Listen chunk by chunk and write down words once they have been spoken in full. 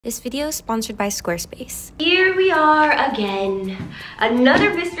This video is sponsored by Squarespace. Here we are again.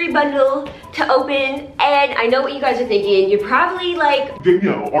 Another mystery bundle to open. And I know what you guys are thinking. You're probably like,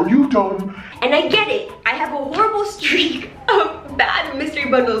 Danielle, are you dumb? And I get it. I have a horrible streak of bad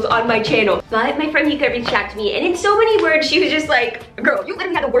mystery bundles on my channel. But my friend Yuka reached out to me, and in so many words, she was just like, girl, you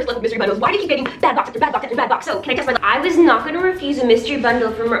literally have the worst luck of mystery bundles. Why do you keep getting bad box after bad box after bad box? So can I test my luck? I was not gonna refuse a mystery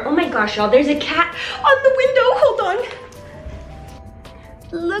bundle from her. Oh my gosh, y'all, there's a cat on the window. Hold on.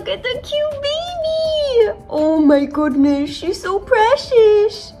 Look at the cute baby. Oh my goodness, she's so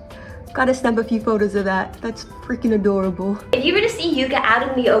precious. Gotta snap a few photos of that. That's freaking adorable. If you were to see Yuka out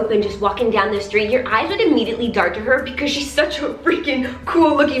in the open just walking down the street, your eyes would immediately dart to her because she's such a freaking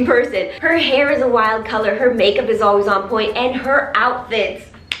cool looking person. Her hair is a wild color, her makeup is always on point, and her outfits,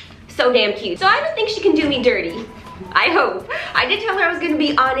 so damn cute. So I don't think she can do me dirty. I hope. I did tell her I was gonna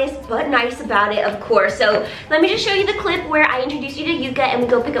be honest but nice about it, of course. So let me just show you the clip where I introduce you to Yuka and we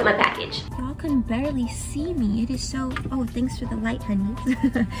go pick up my package. Y'all can barely see me. It is so, oh, thanks for the light, honey.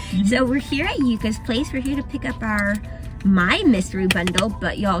 So we're here at Yuka's place. We're here to pick up my mystery bundle,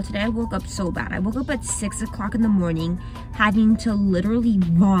 but y'all, today I woke up so bad. I woke up at 6 o'clock in the morning having to literally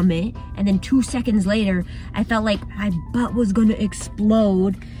vomit, and then 2 seconds later I felt like my butt was gonna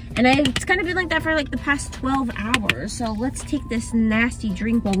explode, and it's kind of been like that for like the past 12 hours. So let's take this nasty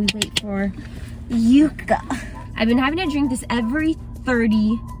drink while we wait for Yuka. I've been having to drink this every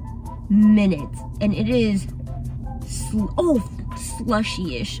 30 minutes, and it is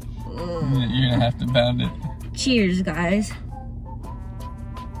slushy-ish. You're gonna have to pound it. Cheers, guys.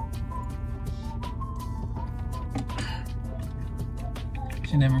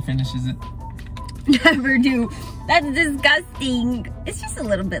 She never finishes it. Never do. That's disgusting. It's just a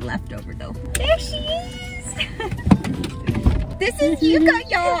little bit left over though. There she is. This is Yuka,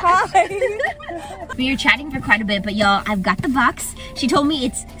 y'all. Hi. We were chatting for quite a bit, but y'all, I've got the box. She told me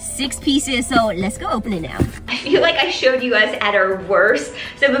it's 6 pieces, so let's go open it now. I feel like I showed you us at our worst.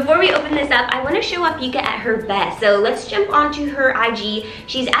 So before we open this up, I want to show off Yuka at her best. So let's jump onto her IG.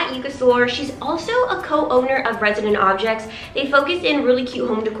 She's at Yukasaur. She's also a co-owner of Resident Objects. They focus in really cute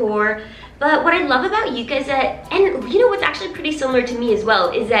home decor. But what I love about Yuka is that, and you know what's actually pretty similar to me as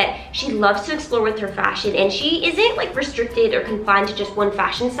well, is that she loves to explore with her fashion, and she isn't like restricted or confined to just one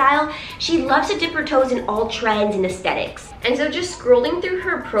fashion style. She loves to dip her toes in all trends and aesthetics. And so just scrolling through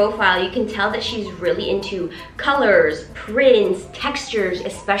her profile, you can tell that she's really into colors, prints, textures,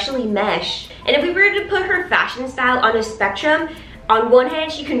 especially mesh. And if we were to put her fashion style on a spectrum, on one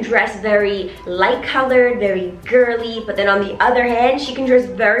hand, she can dress very light colored, very girly, but then on the other hand, she can dress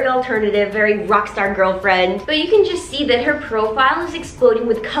very alternative, very rock star girlfriend. But you can just see that her profile is exploding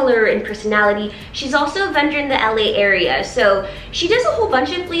with color and personality. She's also a vendor in the LA area, so she does a whole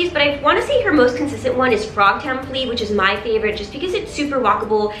bunch of fleas, but I want to say her most consistent one is Frogtown Flea, which is my favorite just because it's super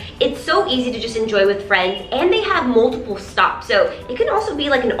walkable. It's so easy to just enjoy with friends, and they have multiple stops, so it can also be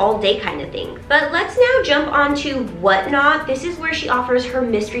like an all day kind of thing. But let's now jump on to Whatnot. This is where she offers her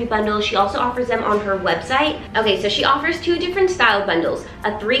mystery bundles. She also offers them on her website. Okay, so she offers 2 different style bundles,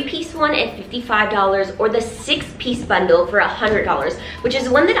 a 3-piece one at $55 or the 6-piece bundle for $100, which is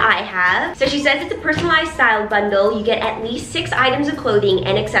the one that I have. So she says it's a personalized style bundle. You get at least 6 items of clothing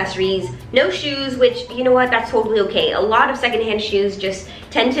and accessories, no shoes, which, you know what, that's totally okay. A lot of secondhand shoes just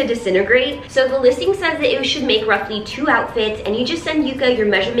tend to disintegrate. So the listing says that it should make roughly 2 outfits, and you just send Yuka your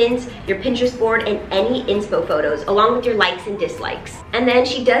measurements, your Pinterest board, and any inspo photos along with your likes and dislikes. And then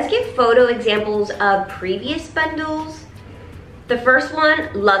she does give photo examples of previous bundles. The first one,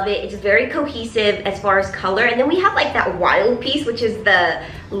 love it. It's very cohesive as far as color. And then we have like that wild piece, which is the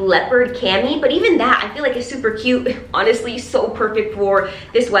leopard cami. But even that, I feel like is super cute. Honestly, so perfect for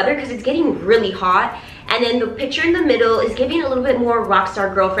this weather because it's getting really hot. And then the picture in the middle is giving a little bit more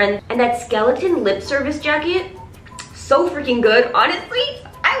rockstar girlfriend. And that skeleton lip service jacket, so freaking good. Honestly,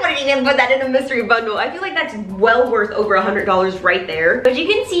 I wouldn't even put that in a mystery bundle. I feel like that's well worth over $100 right there. But you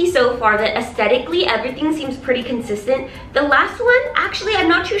can see so far that aesthetically, everything seems pretty consistent. The last one, actually, I'm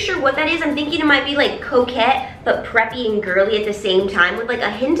not too sure what that is. I'm thinking it might be like coquette, but preppy and girly at the same time with like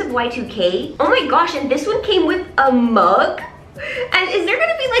a hint of Y2K. Oh my gosh, and this one came with a mug. And is there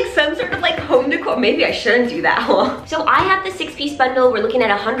gonna be like some sort of like home decor? Maybe I shouldn't do that, huh? So I have the 6-piece bundle. We're looking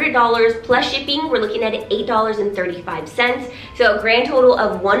at $100 plus shipping. We're looking at $8.35. So a grand total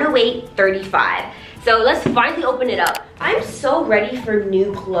of $108.35. So let's finally open it up. I'm so ready for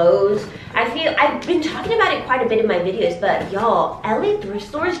new clothes. I've been talking about it quite a bit in my videos, but y'all, LA thrift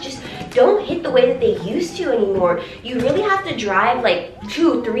stores just don't hit the way that they used to anymore. You really have to drive like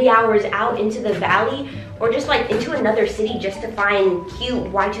 2-3 hours out into the valley or just like into another city just to find cute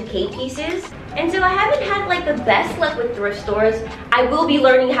Y2K pieces. And so I haven't had like the best luck with thrift stores. I will be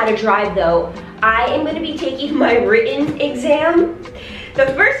learning how to drive though. I am gonna be taking my written exam the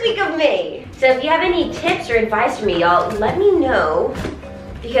first week of May. So if you have any tips or advice for me, y'all, let me know,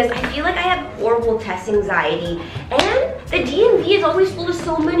 because I feel like I have horrible test anxiety, and the DMV is always full of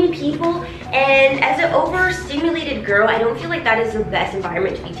so many people, and as an overstimulated girl, I don't feel like that is the best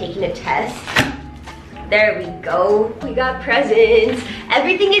environment to be taking a test. There we go. We got presents.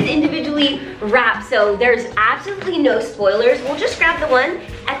 Everything is individually wrapped, so there's absolutely no spoilers. We'll just grab the one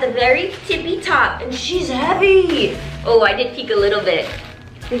at the very tippy top, and she's heavy. Oh, I did peek a little bit.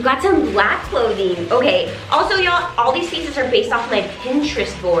 We've got some black clothing. Okay, also y'all, all these pieces are based off my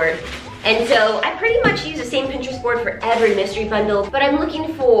Pinterest board. And so I pretty much use the same Pinterest board for every mystery bundle, but I'm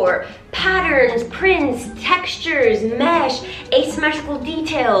looking for patterns, prints, textures, mesh, asymmetrical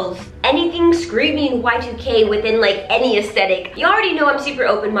details, anything screaming Y2K within like any aesthetic. You already know I'm super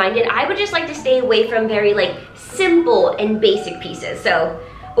open-minded. I would just like to stay away from very like simple and basic pieces. So,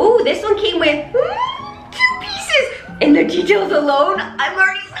 ooh, this one came with 2 pieces. And the details alone, I'm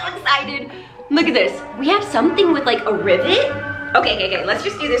already so excited. Look at this. We have something with like a rivet. Okay, let's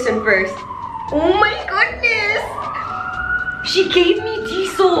just do this one first. Oh my goodness. She gave me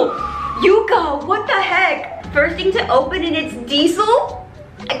diesel. Yuka, what the heck? First thing to open and it's diesel?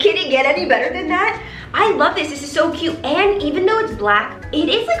 Can it get any better than that? I love this, this is so cute. And even though it's black, it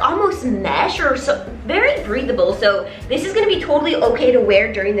is like almost mesh or so very breathable. So this is gonna be totally okay to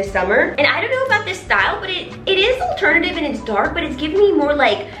wear during the summer. And I don't know about this style, but it is alternative and it's dark, but it's giving me more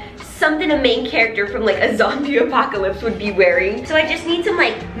like something a main character from like a zombie apocalypse would be wearing. So I just need some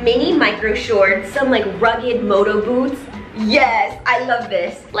like mini micro shorts, some like rugged moto boots. Yes, I love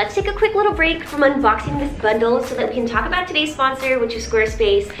this. Let's take a quick little break from unboxing this bundle so that we can talk about today's sponsor, which is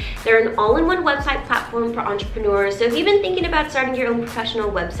Squarespace. They're an all-in-one website platform for entrepreneurs. So if you've been thinking about starting your own professional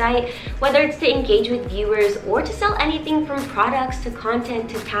website, whether it's to engage with viewers or to sell anything from products to content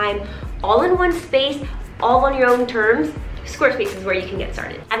to time, all in one space, all on your own terms, Squarespace is where you can get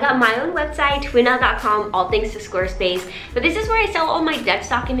started. I've got my own website, twinnell.com, all thanks to Squarespace, but this is where I sell all my dead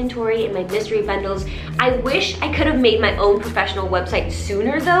stock inventory and my mystery bundles. I wish I could have made my own professional website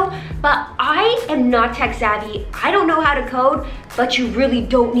sooner though, but I am not tech savvy. I don't know how to code, but you really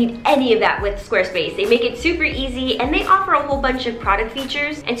don't need any of that with Squarespace. They make it super easy and they offer a whole bunch of product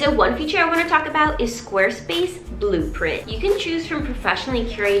features. And so one feature I want to talk about is Squarespace Blueprint. You can choose from professionally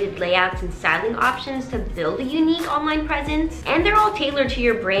curated layouts and styling options to build a unique online presence, and they're all tailored to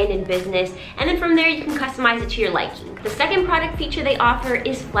your brand and business, and then from there you can customize it to your liking. The second product feature they offer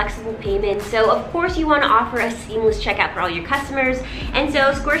is flexible payments. So of course you want to offer a seamless checkout for all your customers, and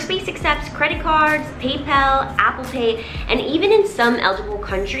so Squarespace accepts credit cards, PayPal, Apple Pay, and even in some eligible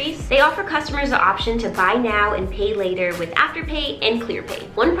countries, they offer customers the option to buy now and pay later with Afterpay and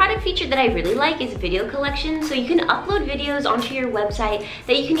ClearPay. One product feature that I really like is video collection. So you can upload videos onto your website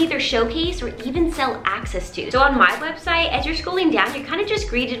that you can either showcase or even sell access to. So on my website, as you're scrolling down, you're kind of just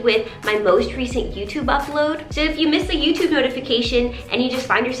greeted with my most recent YouTube upload. So if you miss a YouTube notification and you just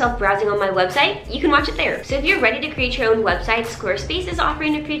find yourself browsing on my website, you can watch it there. So if you're ready to create your own website, Squarespace is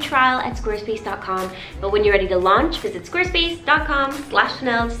offering a free trial at squarespace.com. But when you're ready to launch, visit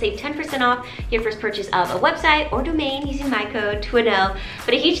squarespace.com/Twinnell to save 10% off your first purchase of a website or domain using my code Twinnell.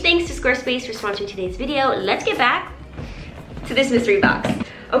 But a huge thanks to Squarespace for sponsoring today's video. Let's get back to this mystery box.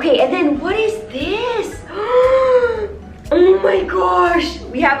 Okay, and then what is this? Oh my gosh,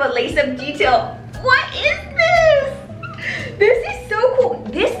 we have a lace-up detail. What is this? This is so cool.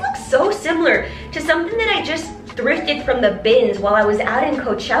 This looks so similar to something that I just thrifted from the bins while I was out in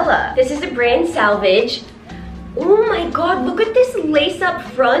Coachella. This is the brand Salvage. Oh my god, look at this lace-up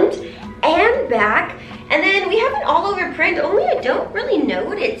front and back. And then we have an all-over print, only I don't really know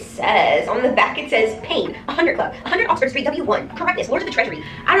what it says. On the back it says Pain, 100 Club, 100 Oxford Street, W1, Correctness, Lord of the Treasury.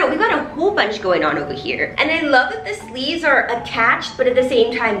 I don't know, we've got a whole bunch going on over here. And I love that the sleeves are attached, but at the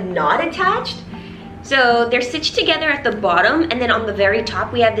same time not attached. So they're stitched together at the bottom, and then on the very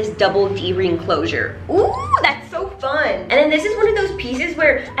top we have this double D-ring closure. Ooh, that's so fun. And then this is one of those pieces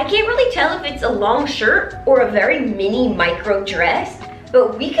where I can't really tell if it's a long shirt or a very mini micro dress,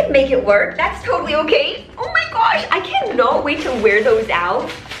 but we could make it work. That's totally okay. Oh my gosh, I cannot wait to wear those out.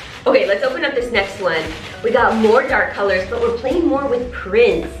 Okay, let's open up this next one. We got more dark colors, but we're playing more with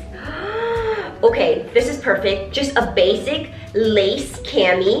prints. Okay, this is perfect. Just a basic lace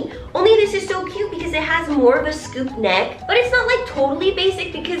cami. Only this is so cute because it has more of a scoop neck, but it's not like totally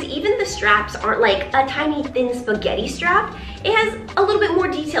basic because even the straps aren't like a tiny thin spaghetti strap. It has a little bit more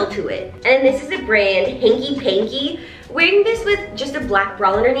detail to it. And this is the brand Hanky Panky. Wearing this with just a black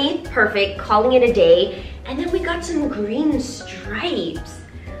bra underneath, perfect, calling it a day. And then we got some green stripes.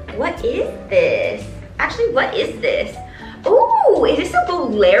 What is this? Actually, what is this? Oh, is this a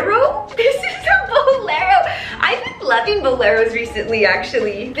bolero? This is a bolero. I've been loving boleros recently,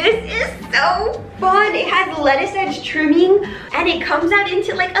 actually. This is so fun. It has lettuce edge trimming and it comes out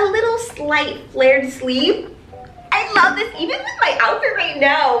into like a little slight flared sleeve. I love this, even with my outfit right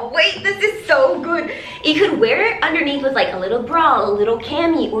now. Wait, this is so good. You could wear it underneath with like a little bra, a little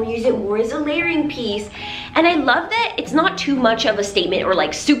cami, or use it more as a layering piece. And I love that it's not too much of a statement or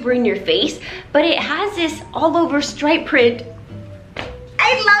like super in your face, but it has this all over stripe print.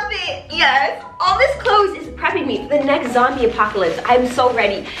 I love it, yes. All this clothes is prepping me for the next zombie apocalypse. I'm so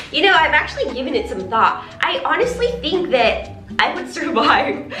ready. You know, I've actually given it some thought. I honestly think that I would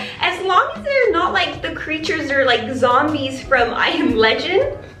survive as long as they're not like the creatures or like zombies from I Am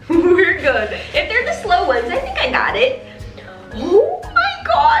Legend. We're good. If they're the slow ones, I think I got it. Oh my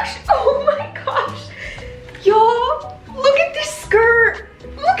gosh, oh my gosh. Y'all, look at this skirt.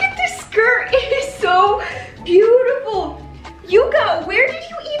 Look at this skirt. It is so beautiful. Yuka, where did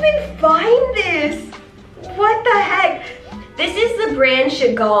you even find this? What the heck? This is the brand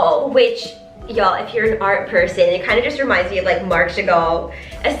Chagall, which, y'all, if you're an art person, it kind of just reminds me of like Marc Chagall.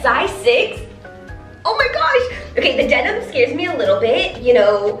 A size 6? Oh my gosh. Okay, the denim scares me a little bit. You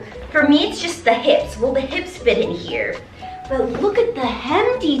know, for me, it's just the hips. Will the hips fit in here? But look at the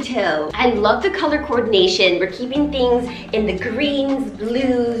hem detail. I love the color coordination. We're keeping things in the greens,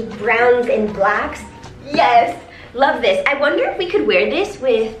 blues, browns, and blacks. Yes, love this. I wonder if we could wear this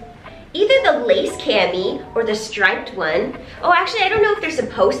with either the lace cami or the striped one. Oh, actually, I don't know if they're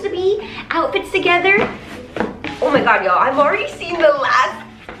supposed to be outfits together. Oh my God, y'all, I've already seen the last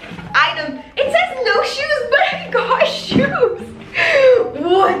item. It says no shoes, but I got shoes.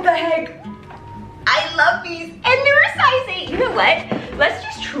 What the heck? I love these, and they're a size 8. You know what? Let's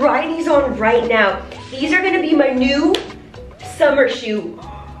just try these on right now. These are gonna be my new summer shoe.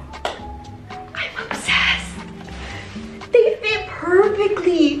 I'm obsessed. They fit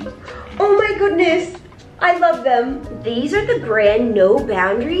perfectly. Oh my goodness, I love them. These are the brand No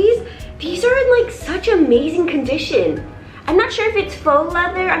Boundaries. These are in like such amazing condition. I'm not sure if it's faux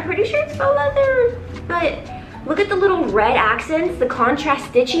leather. I'm pretty sure it's faux leather, but look at the little red accents, the contrast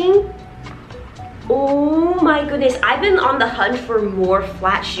stitching. Oh my goodness, I've been on the hunt for more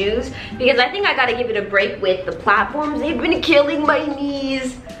flat shoes because I think I gotta give it a break with the platforms. They've been killing my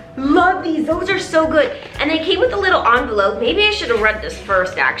knees. Love these, those are so good. And they came with a little envelope. Maybe I should have read this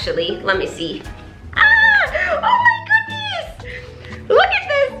first actually. Let me see. Ah, oh my goodness. Look at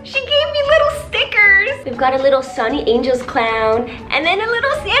this, she gave me little stickers. We've got a little Sunny Angels clown and then a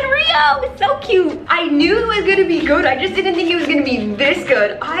little Sanrio. It's so cute. I knew it was gonna be good. I just didn't think it was gonna be this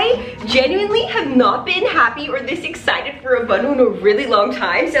good. I genuinely have not been happy or this excited for a bundle in a really long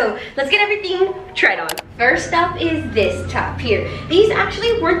time. So let's get everything tried on. First up is this top here. These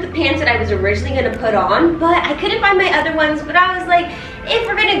actually weren't the pants that I was originally gonna put on, but I couldn't find my other ones, but I was like, if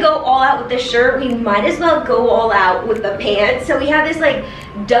we're gonna go all out with the shirt, we might as well go all out with the pants. So we have this like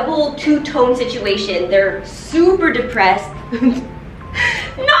double two-tone situation. They're super depressed.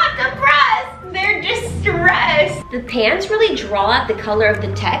 Not depressed, they're distressed. The pants really draw out the color of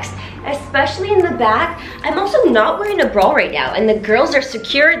the text, especially in the back. I'm also not wearing a bra right now, and the girls are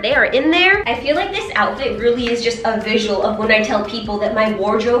secure, they are in there. I feel like this outfit really is just a visual of when I tell people that my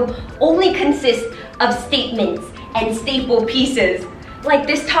wardrobe only consists of statements and staple pieces. Like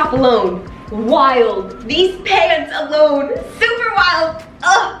this top alone, wild. These pants alone, super wild.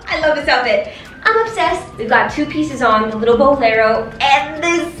 Oh, I love this outfit. I'm obsessed. We've got two pieces on, the little bolero and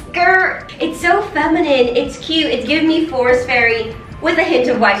this skirt. It's so feminine, it's cute. It's giving me Forest Fairy with a hint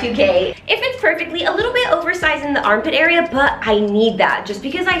of Y2K. It fits perfectly, a little bit oversized in the armpit area, but I need that just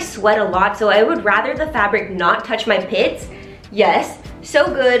because I sweat a lot, so I would rather the fabric not touch my pits. Yes, so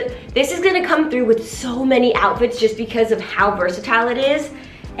good. This is gonna come through with so many outfits just because of how versatile it is.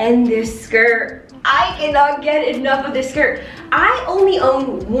 And this skirt, I cannot get enough of this skirt. I only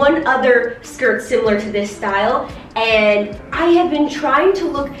own one other skirt similar to this style, and I have been trying to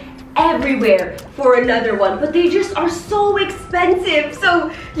look everywhere for another one, but they just are so expensive. So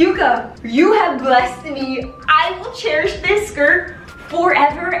Yuka, you have blessed me. I will cherish this skirt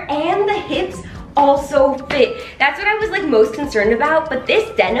forever, and the hips also fit. That's what I was like most concerned about, but this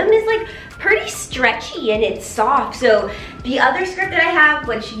denim is like pretty stretchy and it's soft. So the other skirt that I have,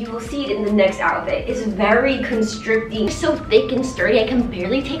 which you will see it in the next outfit, is very constricting. It's so thick and sturdy, I can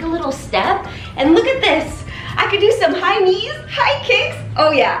barely take a little step. And look at this. I could do some high knees, high kicks.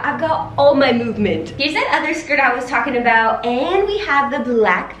 Oh yeah, I've got all my movement. Here's that other skirt I was talking about, and we have the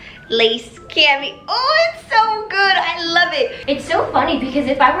black lace cami. Oh, it's so good, I love it. It's so funny because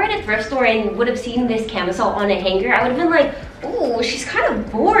if I were at a thrift store and would have seen this camisole on a hanger, I would have been like, Ooh, she's kind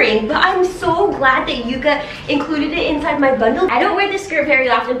of boring, but I'm so glad that Yuka included it inside my bundle. I don't wear this skirt very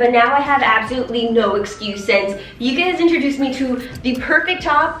often, but now I have absolutely no excuse since Yuka has introduced me to the perfect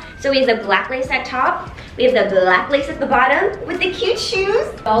top. So we have the black lace at top, we have the black lace at the bottom with the cute shoes.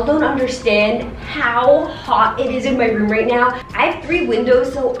 Y'all don't understand how hot it is in my room right now. I have 3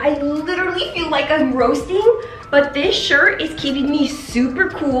 windows, so I literally feel like I'm roasting. But this shirt is keeping me super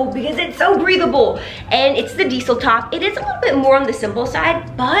cool because it's so breathable. And it's the diesel top. It is a little bit more on the simple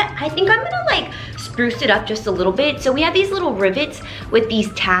side, but I think I'm gonna like spruce it up just a little bit. So we have these little rivets with these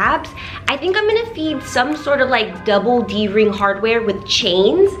tabs. I think I'm gonna feed some sort of like double D-ring hardware with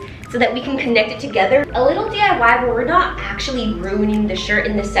chains so that we can connect it together. A little DIY where we're not actually ruining the shirt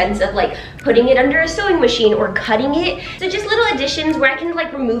in the sense of like putting it under a sewing machine or cutting it. So just little additions where I can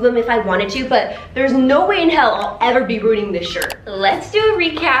like remove them if I wanted to, but there's no way in hell I'll ever be ruining this shirt. Let's do a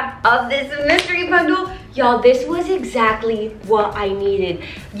recap of this mystery bundle. Y'all, this was exactly what I needed.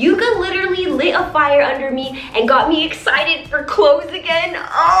 Yuka literally lit a fire under me and got me excited for clothes again.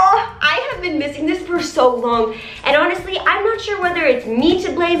 Oh, I have been missing this for so long. And honestly, I'm not sure whether it's me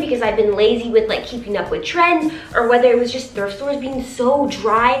to blame because I've been lazy with like keeping up with trends, or whether it was just thrift stores being so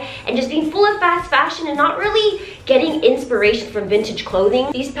dry and just being full of fast fashion and not really getting inspiration from vintage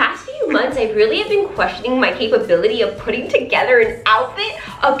clothing. These past few months, I really have been questioning my capability of putting together an outfit,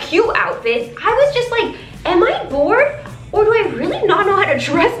 a cute outfit. I was just like, am I bored? Or do I really not know how to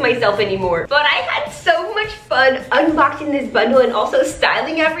dress myself anymore? But I had so much fun unboxing this bundle and also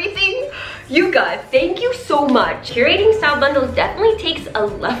styling everything. Yuka, thank you so much. Curating style bundles definitely takes a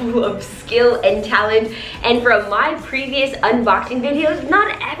level of skill and talent, and from my previous unboxing videos,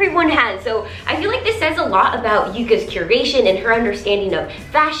 not everyone has. So I feel like this says a lot about Yuka's curation and her understanding of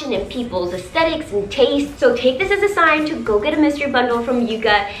fashion and people's aesthetics and taste. So take this as a sign to go get a mystery bundle from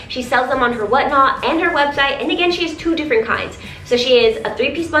Yuka. She sells them on her Whatnot and her website, and again, she has 2 different kinds. So she has a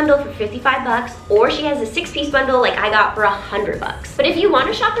 3-piece bundle for 55 bucks, or she has a 6-piece bundle like I got for 100 bucks. But if you want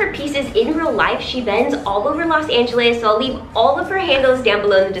to shop her pieces in real life, she vends all over Los Angeles, so I'll leave all of her handles down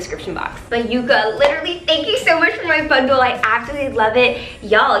below in the description box. But Yuka, literally, thank you so much for my bundle. I absolutely love it.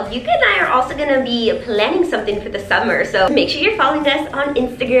 Y'all, Yuka and I are also gonna be planning something for the summer, so make sure you're following us on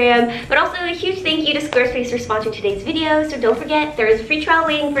Instagram. But also a huge thank you to Squarespace for sponsoring today's video. So don't forget, there is a free trial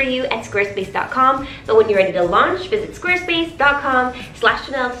waiting for you at squarespace.com. But when you're ready to launch, visit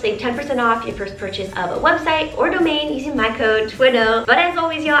squarespace.com/Twanell to save 10% off your first purchase of a website or domain using my code TWANNELL. But as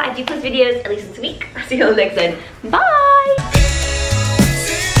always, y'all, I do post videos at least once a week. I'll see you all next time. Bye!